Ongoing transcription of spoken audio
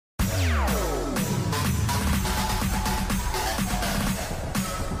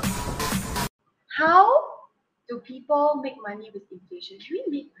how do people make money with inflation? Can we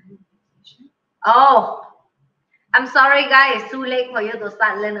make money with inflation? Oh, I'm sorry, guys. It's too late for you to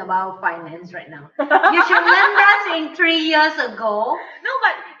start learn about finance right now. You should learn that in 3 years ago. No,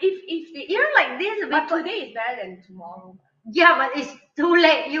 but if the Like this, but today is better than tomorrow. yeah, but it's too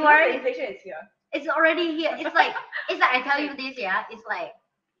late. You know the inflation is here. It's already here. It's like I tell you this, yeah. It's like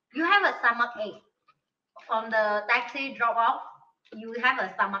you have a stomach ache from the taxi drop off. You have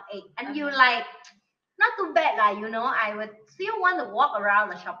a stomach ache, and you like not too bad, like I would still want to walk around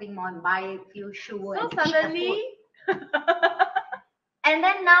the shopping mall and buy a few shoes So and eat the suddenly, food. And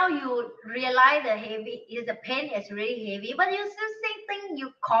then now you realize the pain is really heavy, but you still think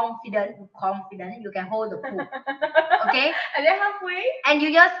you confident you can hold the food. Okay? and then halfway, And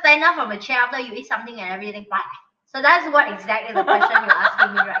you just stand up from a chair after you eat something and everything fine. So that's what exactly the question you're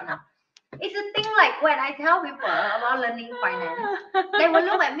asking me right now. It's a thing like when I tell people about learning finance, they will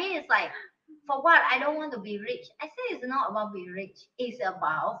look at me, it's like, for what? I don't want to be rich. I say it's not about being rich. It's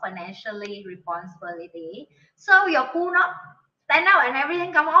about financially responsibility. So you're cool up, stand out and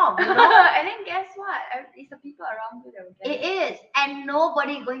everything come off, and then guess what? It's the people around you that will get it. It is. And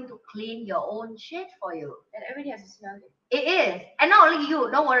nobody going to clean your own shit for you. And everybody has to smell it. It is. And not only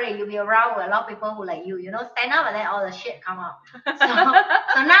you, don't worry, you'll be around with a lot of people who like you, stand up and then all the shit come out.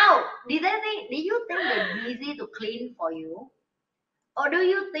 So now, do you think they're busy to clean for you? Or do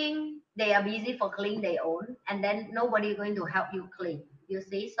you think they are busy for cleaning their own and then nobody going to help you clean? You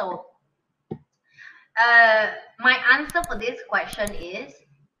see? So my answer for this question is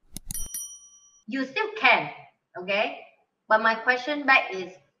you still can, okay? But my question back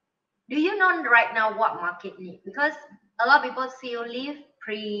is, do you know right now what market need? Because a lot of people still live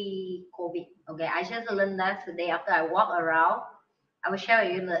pre-COVID. Okay, I just learned that today after I walk around. I will share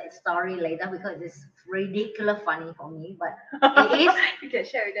with you the story later because it's ridiculous funny for me, but it is. You can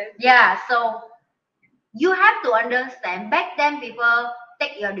share with them. Yeah, so you have to understand. Back then, people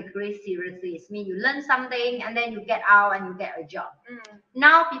take your degree seriously. It means you learn something and then you get out and you get a job.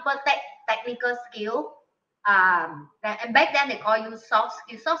 Now people take technical skill. And back then they call you soft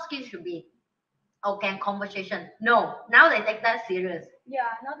skill. Soft skill should be okay conversation. No, now they take that serious. Yeah,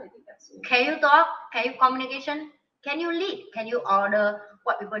 now they take that serious. Can you talk? Can you communication? Can you lead? Can you order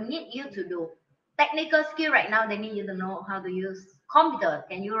what people need you to do? Technical skill right now they need you to know how to use computer.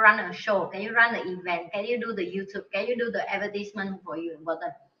 Can you run a show? Can you run the event? Can you do the YouTube? Can you do the advertisement for you?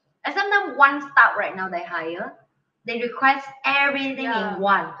 Important. And sometimes one staff right now they hire, they request everything in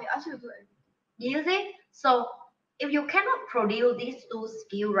one. They ask you to do everything. You see? So if you cannot produce these two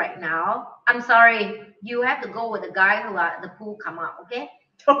skills right now, I'm sorry, you have to go with the guy who are the pool come out, okay?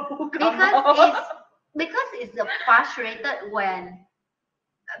 Because it's the frustrated when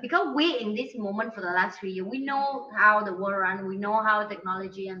because we in this moment for the last 3 years, we know how the world run, we know how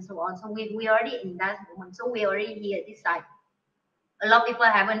technology and so on. So we already in that moment. So we already here this side. A lot of people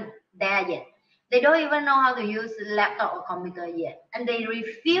haven't there yet. They don't even know how to use laptop or computer yet. And they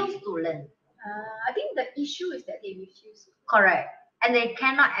refuse to learn. I think the issue is that they refuse. Correct. And they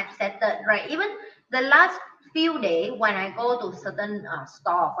cannot accept it, right? Even the last few days when I go to certain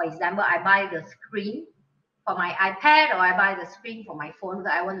store, for example, I buy the screen for my iPad or I buy the screen for my phone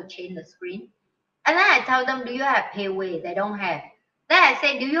because I want to change the screen. And then I tell them, do you have PayWay? They don't have. Then I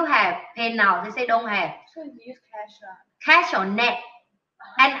say, do you have PayNow? They say don't have. So you use cash. Cash or net.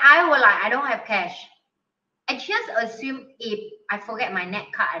 And I will like, I don't have cash. I just assume if I forget my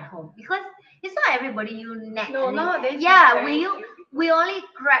net card at home because it's not everybody use net. No, nowadays. Yeah, we only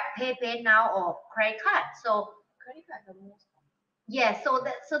grab PayNow or credit card. So credit card is the most. Yeah, so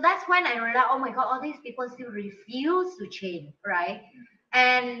that's when I realized, oh my god, all these people still refuse to change, right?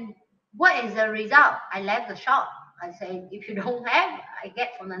 And what is the result? I left the shop. I said, if you don't have, I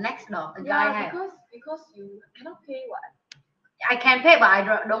get from the next door. The guy has. Because you cannot pay what. I can pay, but I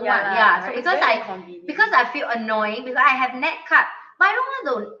don't want. Yeah, so because I feel annoying because I have net card, but I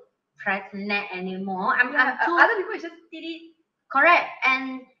don't want to press net anymore. I'm too, other people just did it. Correct,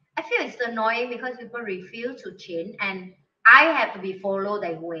 and I feel it's annoying because people refuse to change, and I have to be followed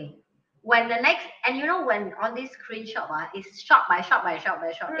that way. When the next, and when on this screenshot, it's shop by shop by shop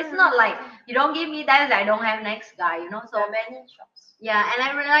by shop. It's not like you don't give me that, I don't have next guy, So there are many shops. Yeah, and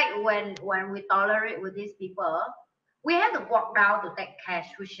I really like when we tolerate with these people, we have to walk down to take cash,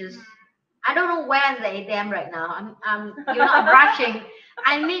 which is I don't know where's the ATM right now. I'm I'm rushing.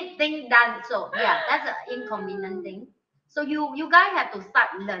 I need things done. So yeah, that's an inconvenient thing. So you guys have to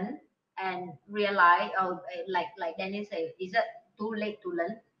start learn and realize, like Dennis said, is it too late to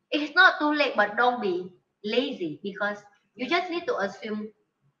learn? It's not too late, but don't be lazy because you just need to assume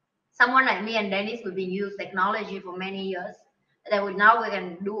someone like me and Dennis will be used technology for many years. That now we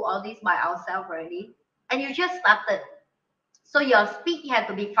can do all this by ourselves already. And you just started. So your speed have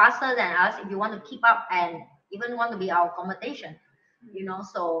to be faster than us if you want to keep up and even want to be our competition.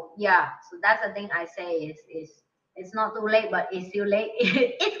 So yeah, so that's the thing I say is it's not too late, but it's too late.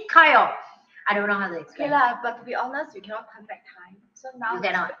 It's kind of, I don't know how to Okay explain. lah, but to be honest, you cannot turn back time. So now You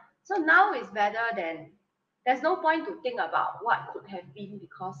cannot. So now it's better than, there's no point to think about what could have been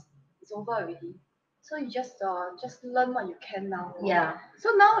because it's over already. So you just learn what you can now. Yeah.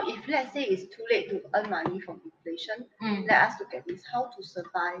 So now if let's say it's too late to earn money from inflation, Mm. let us look at this, how to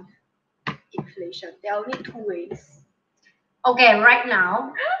survive inflation. There are only two ways. Okay, right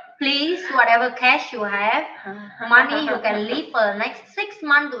now, please, whatever cash you have, money you can live for the next 6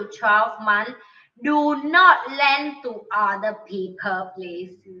 months to 12 months, do not lend to other people,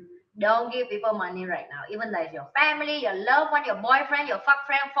 please. Don't give people money right now, even like your family, your loved one, your boyfriend, your fuck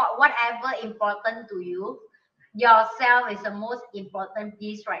friend, for whatever important to you. Yourself is the most important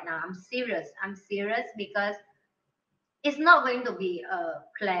piece right now. I'm serious because it's not going to be a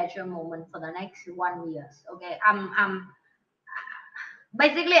pleasure moment for the next 1 year. Okay, I'm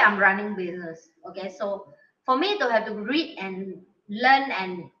basically I'm running business. Okay, so for me to have to read and learn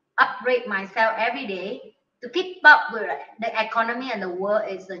and upgrade myself every day to keep up with the economy and the world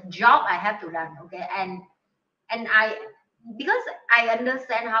is a job I have to learn. Okay, and I, because I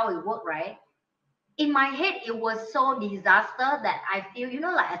understand how it works, right? In my head, it was so disaster that I feel,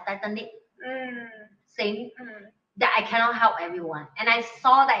 like a Titanic thing, that I cannot help everyone. And I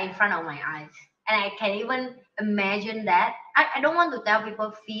saw that in front of my eyes. And I can even imagine that. I don't want to tell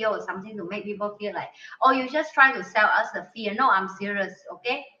people fear or something to make people feel like, oh, you just try to sell us the fear. No, I'm serious,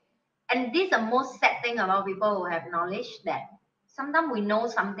 okay? And this is the most sad thing about people who have knowledge, that sometimes we know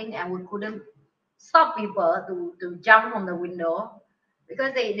something and we couldn't stop people to jump from the window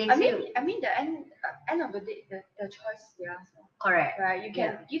because they I feel mean the end of the day, the choice is theirs. correct. Right? You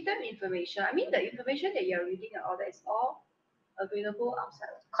can give them information. I mean the information that you're reading and all that is all available outside.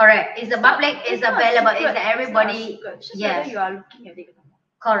 Correct. It's the public, it's available, it's everybody. It's just Yes. whether you are looking at it or not.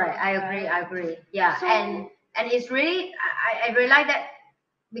 Correct. I agree. Yeah. So- and it's really, I realize that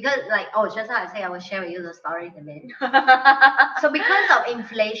because like, oh, just how I say, I will share with you the story today. So because of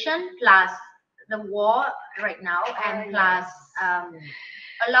inflation plus the war right now and plus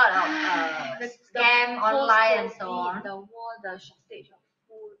a lot of scam online and so on. The war, the shortage of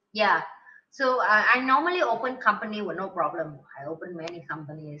food. Yeah. So I normally open company with no problem. I open many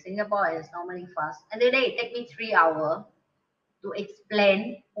companies. Singapore is normally fast. And today it take me 3 hours to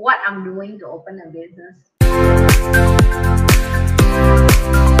explain what I'm doing to open a business.